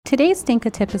Today's Dinka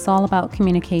tip is all about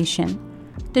communication.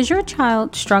 Does your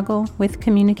child struggle with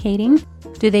communicating?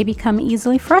 Do they become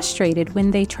easily frustrated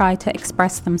when they try to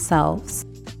express themselves?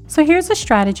 So here's a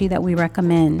strategy that we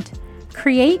recommend.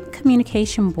 Create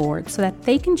communication boards so that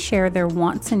they can share their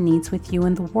wants and needs with you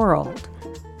in the world.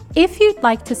 If you'd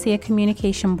like to see a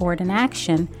communication board in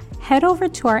action, head over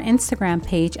to our Instagram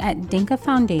page at Dinka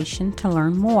Foundation to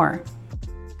learn more.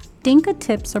 Dinka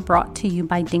tips are brought to you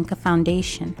by Dinka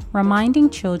Foundation,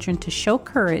 reminding children to show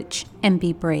courage and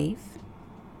be brave.